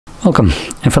Welcome.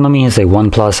 In front of me is a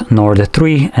OnePlus Nord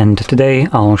 3, and today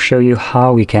I'll show you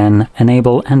how we can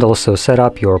enable and also set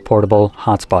up your portable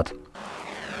hotspot.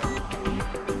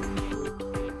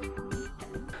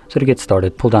 So to get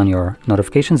started, pull down your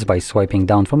notifications by swiping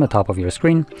down from the top of your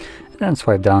screen, and then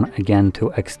swipe down again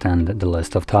to extend the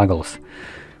list of toggles.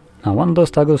 Now one of those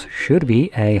toggles should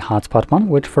be a hotspot one,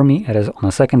 which for me it is on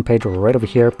the second page right over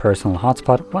here, personal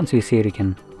hotspot. Once you see it, you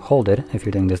can hold it if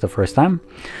you're doing this the first time.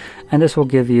 And this will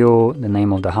give you the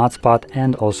name of the hotspot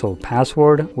and also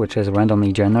password, which is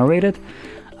randomly generated.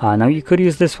 Now you could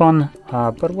use this one,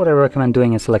 but what I recommend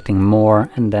doing is selecting more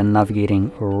and then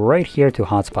navigating right here to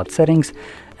hotspot settings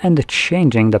and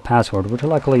changing the password, which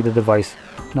luckily the device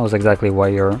knows exactly why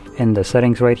you're in the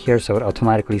settings right here, so it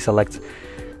automatically selects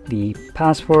the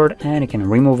password and you can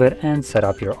remove it and set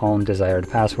up your own desired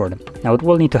password. Now it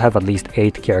will need to have at least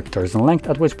 8 characters in length,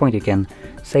 at which point you can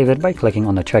save it by clicking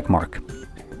on the check mark.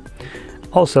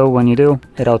 Also, when you do,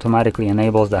 it automatically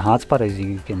enables the hotspot, as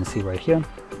you can see right here,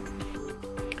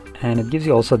 and it gives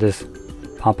you also this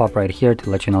pop-up right here to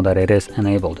let you know that it is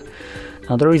enabled.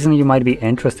 Now the reason you might be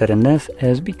interested in this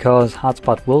is because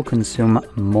hotspot will consume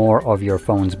more of your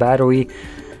phone's battery,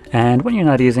 and when you're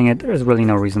not using it, there's really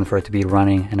no reason for it to be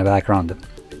running in the background.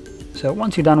 So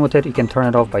once you're done with it, you can turn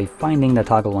it off by finding the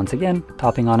toggle once again,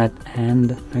 tapping on it,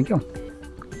 and there you go.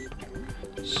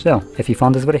 So if you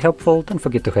found this very helpful, don't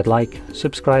forget to hit like,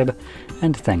 subscribe,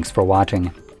 and thanks for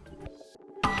watching.